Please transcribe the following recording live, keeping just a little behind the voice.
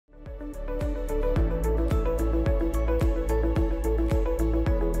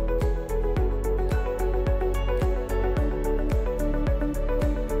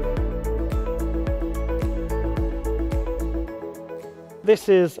this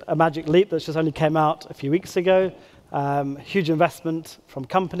is a magic leap that's just only came out a few weeks ago. Huge investment from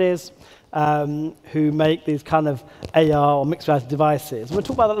companies who make these kind of AR or mixed reality devices. We'll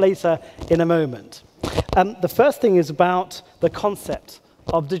talk about that later in a moment. The first thing is about the concept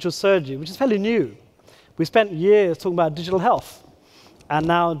of digital surgery, which is fairly new. We spent years talking about digital health and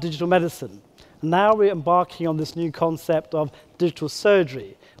now digital medicine. And now we're embarking on this new concept of digital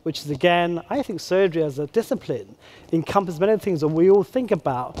surgery, which is, again, I think surgery as a discipline encompasses many things that we all think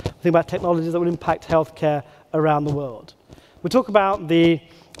about technologies that will impact healthcare around the world. We talk about the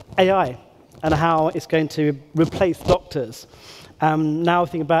AI and how it's going to replace doctors. Now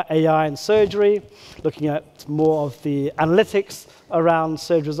think about AI in surgery, looking at more of the analytics around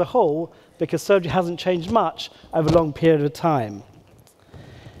surgery as a whole, because surgery hasn't changed much over a long period of time.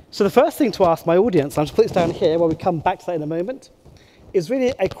 So the first thing to ask my audience, I'll just put this down here while we come back to that in a moment, is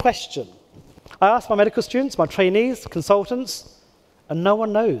really a question. I asked my medical students, my trainees, consultants, and no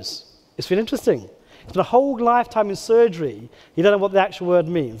one knows. It's really interesting. It's been a whole lifetime in surgery. You don't know what the actual word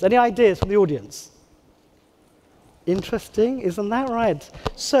means. Any ideas from the audience? Interesting, isn't that right?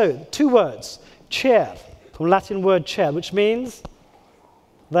 So, 2 words. Chair, from Latin word chair, which means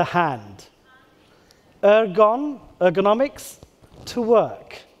the hand. Ergonomics, to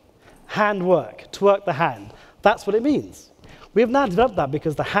work. Handwork, to work the hand. That's what it means. We have now developed that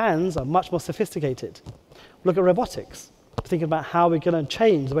because the hands are much more sophisticated. Look at robotics, thinking about how we're going to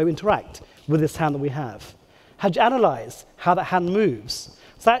change the way we interact with this hand that we have. How do you analyze how that hand moves?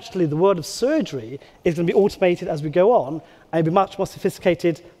 So actually, the world of surgery is going to be automated as we go on and be much more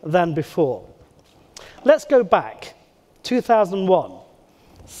sophisticated than before. Let's go back. 2001,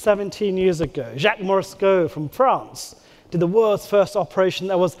 17 years ago, Jacques Morisco from France did the world's first operation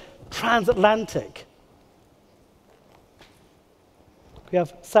that was transatlantic. We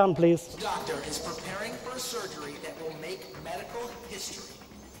have sound, please. The doctor is preparing for a surgery that will make medical history.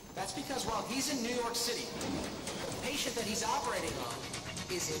 That's because while he's in New York City, the patient that he's operating on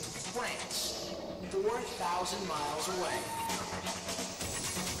is in France, 4,000 miles away.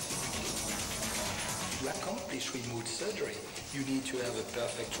 To accomplish remote surgery, you need to have a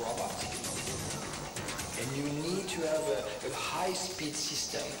perfect robot. And you need to have a high-speed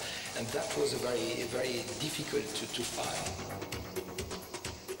system. And that was very, very difficult to find.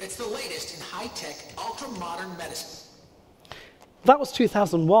 It's the latest in high-tech, ultra-modern medicine. That was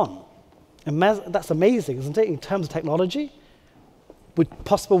 2001. And that's amazing, isn't it, in terms of technology?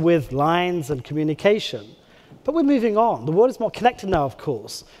 Possible with lines and communication. But we're moving on. The world is more connected now, of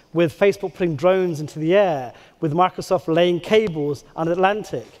course, with Facebook putting drones into the air, with Microsoft laying cables on the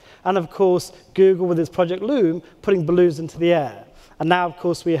Atlantic, and, of course, Google with its Project Loom putting balloons into the air. And now, of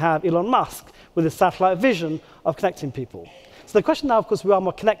course, we have Elon Musk with his satellite vision of connecting people. So the question now, of course, we are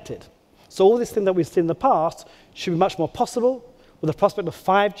more connected. So all this thing that we've seen in the past should be much more possible. With the prospect of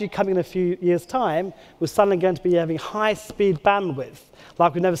 5G coming in a few years' time, we're suddenly going to be having high-speed bandwidth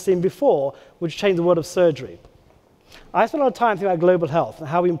like we've never seen before, which will change the world of surgery. I spend a lot of time thinking about global health and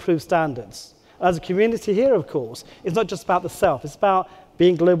how we improve standards. As a community here, of course, it's not just about the self. It's about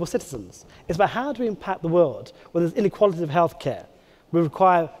being global citizens. It's about how do we impact the world when there's inequality of healthcare. We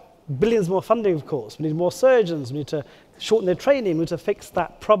require billions more funding, of course. We need more surgeons. We need to shorten their training. We need to fix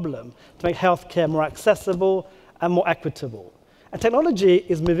that problem to make healthcare more accessible and more equitable. And technology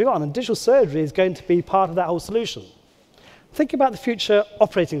is moving on, and digital surgery is going to be part of that whole solution. Think about the future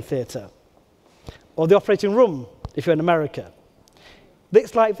operating theatre, or the operating room, if you're in America.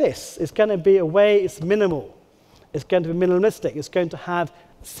 It's like this. It's going to be a way, it's minimal. It's going to be minimalistic. It's going to have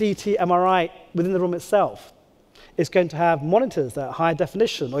CT, MRI within the room itself. It's going to have monitors that are high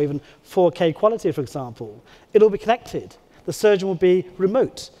definition, or even 4K quality, for example. It'll be connected. The surgeon will be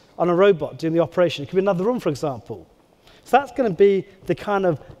remote on a robot doing the operation. It could be another room, for example. So that's going to be the kind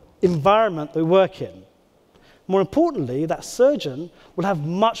of environment that we work in. More importantly, that surgeon will have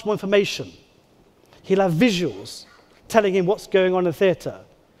much more information. He'll have visuals telling him what's going on in the theatre.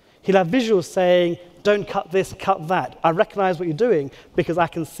 He'll have visuals saying, don't cut this, cut that. I recognize what you're doing because I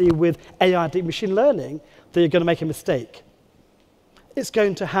can see with AI, deep machine learning, that you're going to make a mistake. It's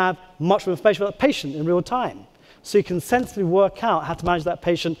going to have much more information about the patient in real time. So you can sensibly work out how to manage that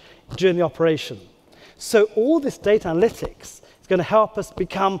patient during the operation. So all this data analytics is going to help us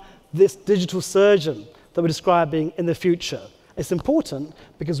become this digital surgeon that we're describing in the future. It's important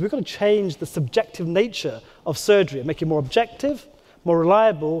because we've got to change the subjective nature of surgery and make it more objective, more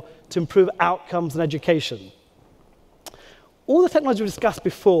reliable to improve outcomes and education. All the technology we discussed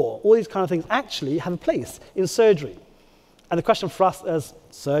before, all these kind of things actually have a place in surgery. And the question for us as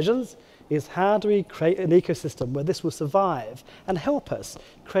surgeons is how do we create an ecosystem where this will survive and help us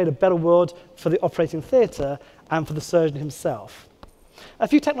create a better world for the operating theatre and for the surgeon himself. A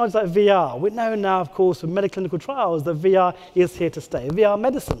few technologies like VR. We know now, of course, from many clinical trials that VR is here to stay. VR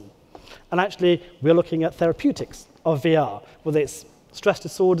medicine. And actually, we're looking at therapeutics of VR, whether it's stress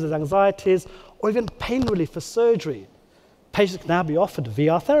disorders, anxieties, or even pain relief for surgery. Patients can now be offered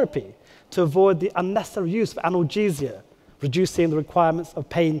VR therapy to avoid the unnecessary use of analgesia, reducing the requirements of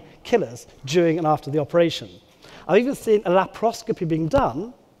painkillers during and after the operation. I've even seen a laparoscopy being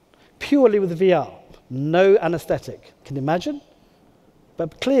done purely with VR, no anesthetic. Can you imagine?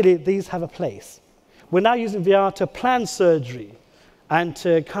 But clearly, these have a place. We're now using VR to plan surgery and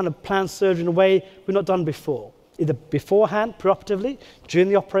to kind of plan surgery in a way we've not done before, either beforehand, preoperatively, during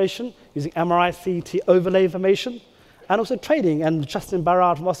the operation, using MRI, CT overlay information, and also training. And Justin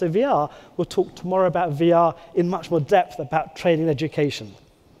Barrard from Also VR will talk tomorrow about VR in much more depth about training and education.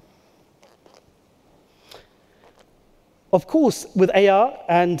 Of course, with AR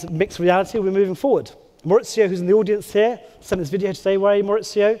and mixed reality, we're moving forward. Maurizio, who's in the audience here, sent this video today. Where are you,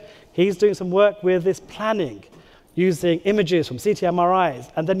 Maurizio? He's doing some work with this planning, using images from CT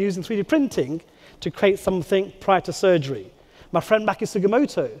MRIs, and then using 3D printing to create something prior to surgery. My friend Maki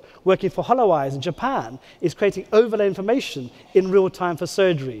Sugimoto, working for Hollow Eyes in Japan, is creating overlay information in real time for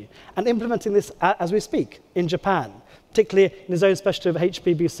surgery and implementing this as we speak in Japan, particularly in his own specialty of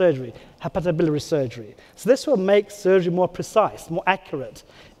HPB surgery, hepatobiliary surgery. So this will make surgery more precise, more accurate.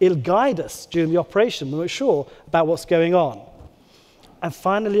 It'll guide us during the operation when we're sure about what's going on. And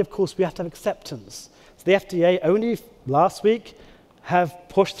finally, of course, we have to have acceptance. So the FDA only last week have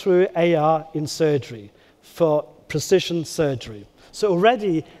pushed through AR in surgery for precision surgery. So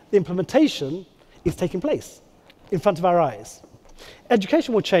already the implementation is taking place in front of our eyes.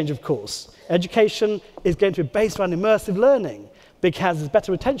 Education will change, of course. Education is going to be based around immersive learning because there's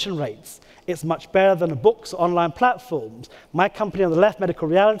better retention rates. It's much better than books or online platforms. My company on the left, Medical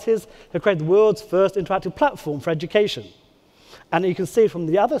Realities, have created the world's first interactive platform for education. And you can see from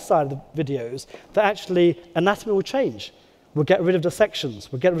the other side of the videos that actually anatomy will change. We'll get rid of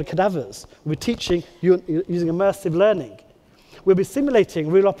dissections. We'll get rid of cadavers. We'll be teaching using immersive learning. We'll be simulating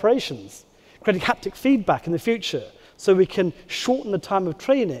real operations, creating haptic feedback in the future so we can shorten the time of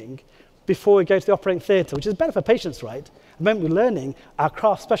training before we go to the operating theatre, which is better for patients, right? The moment we're learning our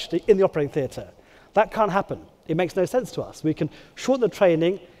craft specialty in the operating theatre. That can't happen. It makes no sense to us. We can shorten the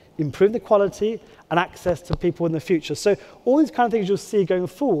training, improve the quality and access to people in the future. So all these kind of things you'll see going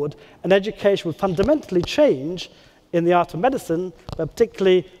forward, and education will fundamentally change in the art of medicine, but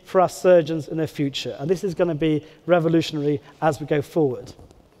particularly for our surgeons in the future. And this is going to be revolutionary as we go forward.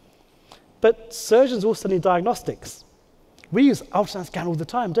 But surgeons also need diagnostics. We use ultrasound scan all the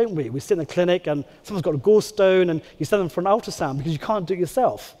time, don't we? We sit in the clinic and someone's got a gallstone and you send them for an ultrasound because you can't do it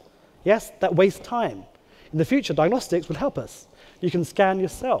yourself. Yes, that wastes time. In the future, diagnostics will help us. You can scan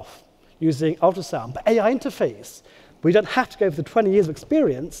yourself using ultrasound, but AI interface. We don't have to go for the 20 years of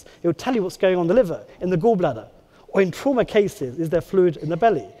experience. It will tell you what's going on in the liver, in the gallbladder. Or in trauma cases, is there fluid in the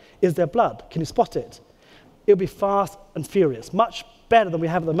belly? Is there blood? Can you spot it? It'll be fast and furious, much better than we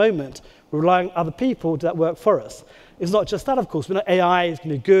have at the moment. We're relying on other people to do that work for us. It's not just that, of course. We know AI is going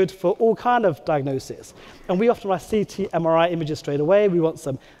to be good for all kind of diagnosis. And we often write CT, MRI images straight away. We want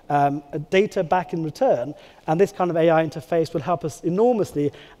some data back in return. And this kind of AI interface will help us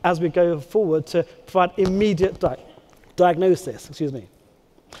enormously as we go forward to provide immediate diagnosis. Excuse me.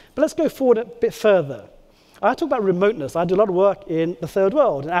 But let's go forward a bit further. I talk about remoteness. I do a lot of work in the third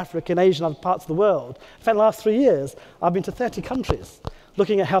world, in Africa, in Asia, and other parts of the world. In fact, the last 3 years, I've been to 30 countries,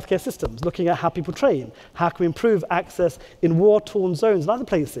 looking at healthcare systems, looking at how people train, how can we improve access in war-torn zones and other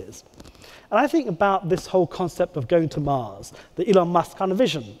places. And I think about this whole concept of going to Mars, the Elon Musk kind of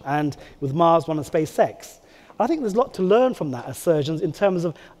vision, and with Mars One and SpaceX. I think there's a lot to learn from that as surgeons in terms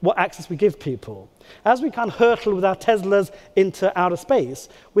of what access we give people. As we kind of hurtle with our Teslas into outer space,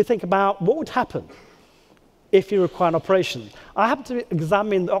 we think about what would happen if you require an operation. I happened to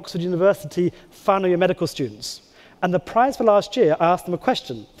examine the Oxford University final year medical students. And the prize for last year, I asked them a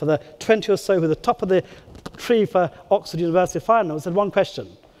question for the 20 or so who were the top of the tree for Oxford University final. I said one question.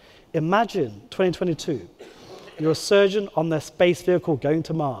 Imagine 2022, you're a surgeon on their space vehicle going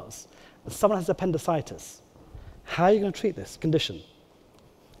to Mars, and someone has appendicitis. How are you going to treat this condition?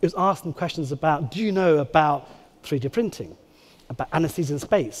 It was asking questions about, do you know about 3D printing, about anesthesia in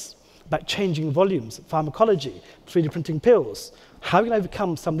space, about changing volumes, pharmacology, 3D printing pills. How are we going to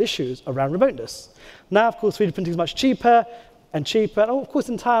overcome some of the issues around remoteness? Now, of course, 3D printing is much cheaper and cheaper. And of course,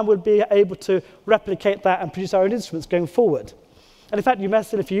 in time, we'll be able to replicate that and produce our own instruments going forward. And in fact, you may have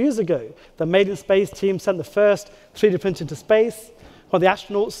seen a few years ago, the Made in Space team sent the first 3D printer into space. One of the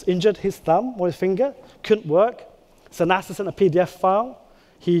astronauts injured his thumb or his finger, couldn't work. So NASA sent a PDF file.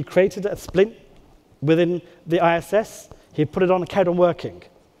 He created a splint within the ISS. He put it on and carried on working.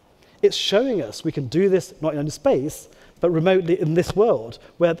 It's showing us we can do this not in space, but remotely in this world,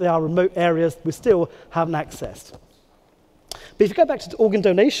 where there are remote areas we still haven't accessed. But if you go back to organ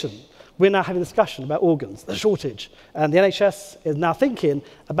donation, we're now having a discussion about organs, the shortage. And the NHS is now thinking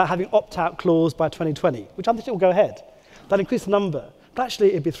about having opt-out clause by 2020, which I think will go ahead. That'll increase the number. But actually,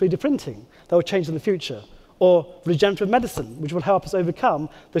 it'd be 3D printing that will change in the future. Or regenerative medicine, which will help us overcome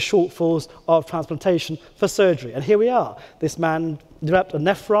the shortfalls of transplantation for surgery. And here we are. This man developed a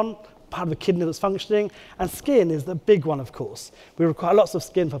nephron, part of the kidney that's functioning, and skin is the big one, of course. We require lots of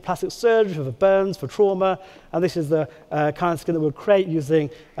skin for plastic surgery, for burns, for trauma, and this is the kind of skin that we'll create using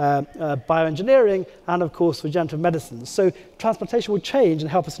bioengineering and, of course, regenerative medicine. So transplantation will change and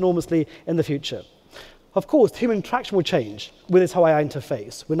help us enormously in the future. Of course, human interaction will change with this whole AI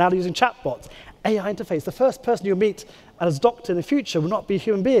interface. We're now using chatbots, AI interface. The first person you'll meet as a doctor in the future will not be a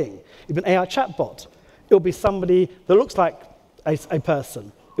human being. It'll be an AI chatbot. It'll be somebody that looks like a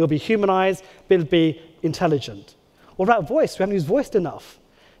person. It'll be humanized, but it'll be intelligent. What about voice? We haven't used voice enough.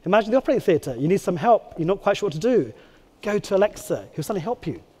 Imagine the operating theatre. You need some help. You're not quite sure what to do. Go to Alexa. He'll suddenly help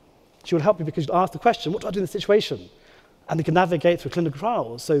you. She will help you because you ask the question, what do I do in this situation? And they can navigate through clinical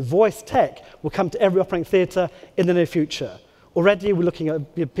trials. So voice tech will come to every operating theatre in the near future. Already we're looking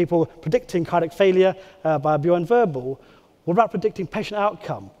at people predicting cardiac failure by bioverbal. What about predicting patient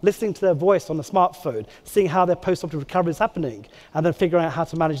outcome? Listening to their voice on a smartphone, seeing how their post-operative recovery is happening, and then figuring out how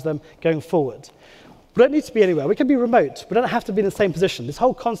to manage them going forward. We don't need to be anywhere. We can be remote. We don't have to be in the same position. This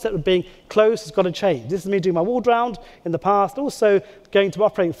whole concept of being close has got to change. This is me doing my ward round in the past, also going to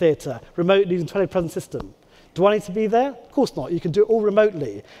operating theatre, remotely using telepresence system. Do I need to be there? Of course not. You can do it all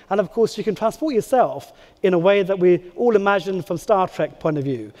remotely. And of course, you can transport yourself in a way that we all imagined from Star Trek point of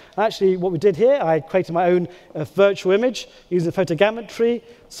view. Actually, what we did here, I created my own virtual image using photogrammetry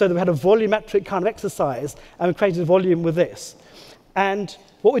so that we had a volumetric kind of exercise, and we created a volume with this. And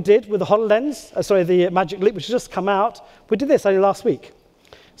what we did with the HoloLens, the Magic Leap, which has just come out, we did this only last week.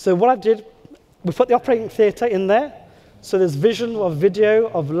 So what I did, we put the operating theatre in there. So there's vision of video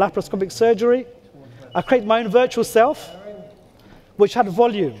of laparoscopic surgery. I created my own virtual self, which had a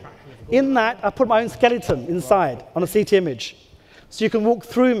volume. In that, I put my own skeleton inside on a CT image. So you can walk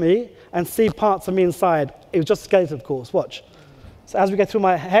through me and see parts of me inside. It was just a skeleton, of course. Watch. So as we go through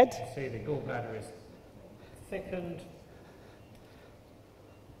my head, see the gallbladder is thickened.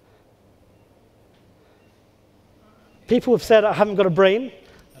 People have said I haven't got a brain.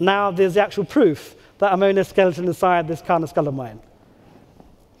 Now there's the actual proof that I'm only a skeleton inside this kind of skull of mine.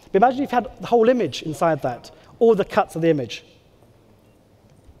 But imagine if you had the whole image inside that, all the cuts of the image.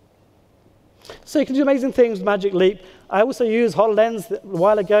 So you can do amazing things with Magic Leap. I also used HoloLens a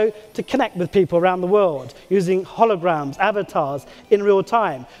while ago to connect with people around the world, using holograms, avatars in real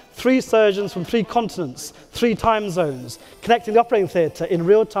time. 3 surgeons from 3 continents, 3 time zones, connecting the operating theatre in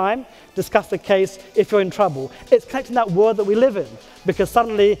real time, discuss the case if you're in trouble. It's connecting that world that we live in, because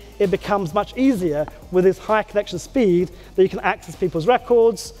suddenly it becomes much easier with this high connection speed that you can access people's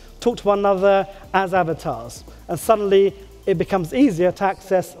records, talk to one another as avatars. And suddenly it becomes easier to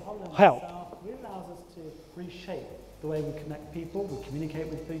access help. It allows us to reshape the way we connect people, we communicate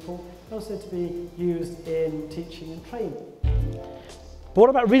with people, and also to be used in teaching and training. But what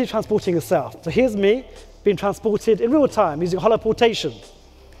about really transporting yourself? So here's me being transported in real time using holoportation.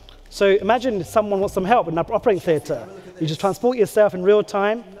 So imagine if someone wants some help in an operating theatre. You just transport yourself in real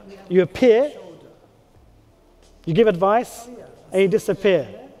time, you appear, you give advice, and you disappear.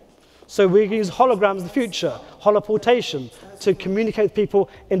 So we use holograms in the future, holoportation, to communicate with people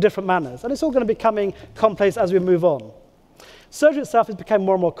in different manners. And it's all going to be becoming complex as we move on. Surgery itself has become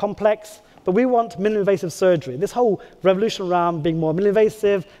more and more complex, but we want minimally invasive surgery. This whole revolution around being more minimally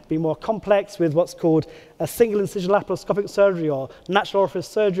invasive, being more complex with what's called a single incision laparoscopic surgery or natural orifice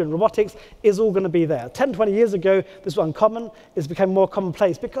surgery and robotics is all going to be there. 10, 20 years ago, this was uncommon. It's become more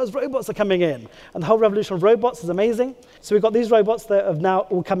commonplace because robots are coming in. And the whole revolution of robots is amazing. So we've got these robots that are now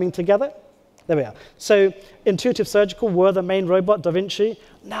all coming together. There we are. So Intuitive Surgical were the main robot, Da Vinci.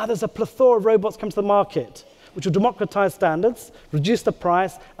 Now there's a plethora of robots coming to the market, which will democratize standards, reduce the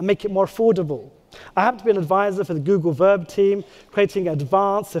price, and make it more affordable. I happen to be an advisor for the Google Verb team, creating an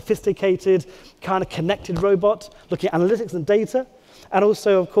advanced, sophisticated, kind of connected robot, looking at analytics and data. And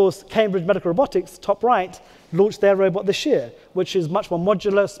also, of course, Cambridge Medical Robotics, top right, launched their robot this year, which is much more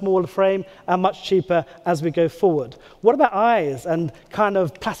modular, smaller frame, and much cheaper as we go forward. What about eyes and kind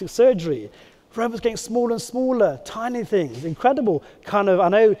of plastic surgery? Robots getting smaller and smaller, tiny things, incredible. Kind of, I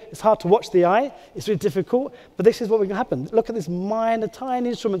know it's hard to watch the eye, it's really difficult, but this is what can happen. Look at these minor, tiny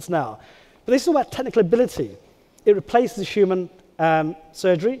instruments now. But this is all about technical ability. It replaces human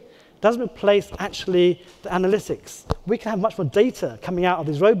surgery. doesn't replace actually the analytics. We can have much more data coming out of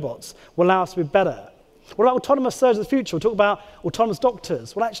these robots, will allow us to be better. What about autonomous surgeons in the future? We'll talk about autonomous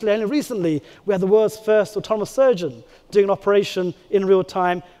doctors. Well, actually, only recently, we had the world's first autonomous surgeon doing an operation in real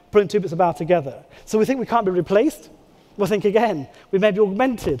time, putting two bits of bowel together. So we think we can't be replaced. We'll think again, we may be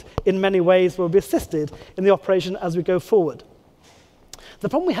augmented in many ways, we'll be assisted in the operation as we go forward. The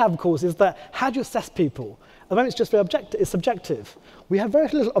problem we have, of course, is that how do you assess people? At the moment, it's just very it's subjective. We have very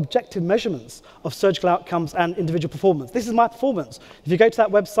little objective measurements of surgical outcomes and individual performance. This is my performance. If you go to that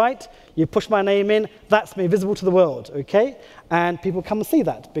website, you push my name in, that's me visible to the world, okay? And people come and see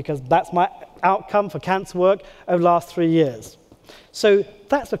that because that's my outcome for cancer work over the last 3 years. So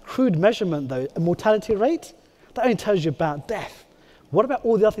that's a crude measurement, though, a mortality rate. That only tells you about death. What about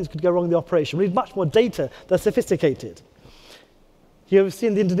all the other things that could go wrong in the operation? We need much more data that's sophisticated. You've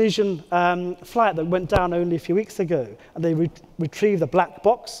seen the Indonesian flight that went down only a few weeks ago, and they retrieved the black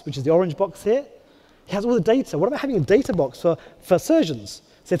box, which is the orange box here. It has all the data. What about having a data box for surgeons?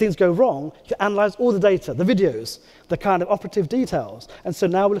 So if things go wrong, you can analyze all the data, the videos, the kind of operative details. And so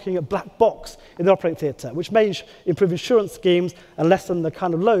now we're looking at black box in the operating theatre, which may improve insurance schemes and lessen the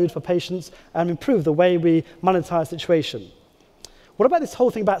kind of load for patients and improve the way we monetize the situation. What about this whole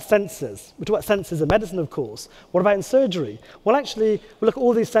thing about sensors? We talk about sensors in medicine, of course. What about in surgery? Well, actually, we look at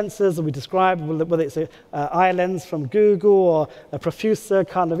all these sensors that we describe, whether it's an eye lens from Google or a Profusa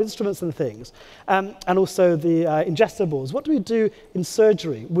kind of instruments and things, and also the ingestibles. What do we do in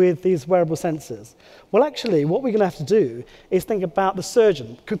surgery with these wearable sensors? Well, actually, what we're going to have to do is think about the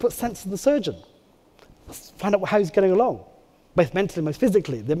surgeon. Can we put sensors in the surgeon? Let's find out how he's getting along, both mentally, most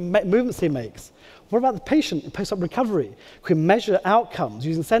physically, the movements he makes. What about the patient in post-op recovery? Can we measure outcomes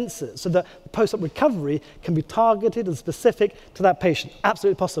using sensors so that the post-op recovery can be targeted and specific to that patient?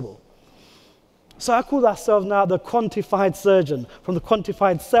 Absolutely possible. So I call ourselves now the quantified surgeon. From the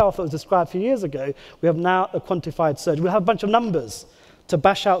quantified self that was described a few years ago, we have now a quantified surgeon. We'll have a bunch of numbers to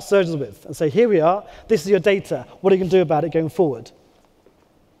bash out surgeons with and say, here we are, this is your data, what are you going to do about it going forward?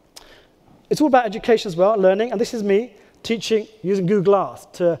 It's all about education as well, learning, and this is me teaching using Google Glass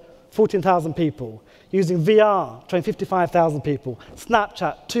to 14,000 people, using VR, training 55,000 people,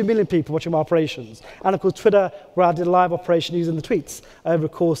 Snapchat, 2 million people watching my operations, and of course Twitter, where I did a live operation using the tweets over the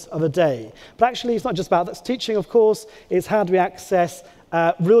course of a day. But actually, it's not just about that. Teaching, of course, is how do we access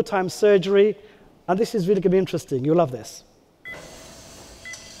real-time surgery, and this is really going to be interesting. You'll love this.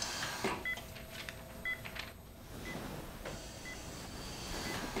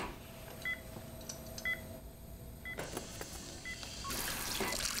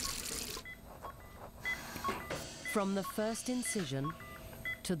 From the first incision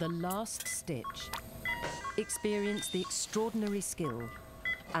to the last stitch, experience the extraordinary skill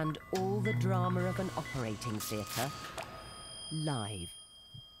and all the drama of an operating theatre live.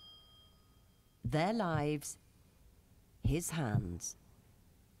 Their lives, his hands.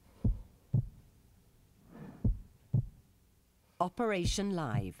 Operation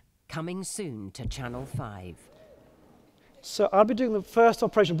Live, coming soon to Channel 5. So I'll be doing the first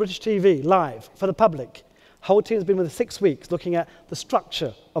operation, British TV, live for the public. Whole team's been with us 6 weeks looking at the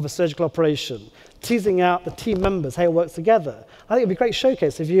structure of a surgical operation, teasing out the team members, how it works together. I think it'd be a great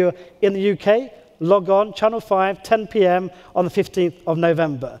showcase. If you're in the UK, log on, Channel 5, 10 p.m. on the 15th of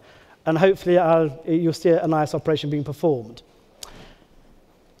November. And hopefully you'll see a nice operation being performed.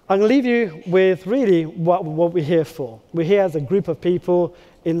 I'm going to leave you with really what we're here for. We're here as a group of people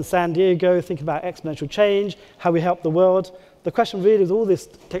in San Diego thinking about exponential change, how we help the world. The question really is all this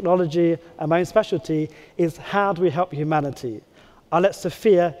technology and my own specialty is how do we help humanity? I'll let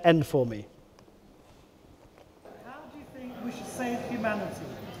Sophia end for me. How do you think we should save humanity?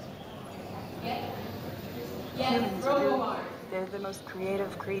 They're the most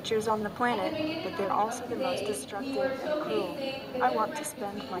creative creatures on the planet, but they're also the most destructive and cruel. I want to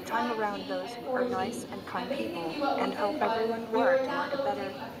spend my time around those who are nice and kind people and help everyone work toward a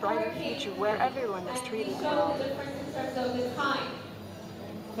better, brighter future where everyone is treated well.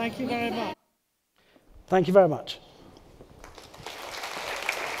 Thank you very much. Thank you very much.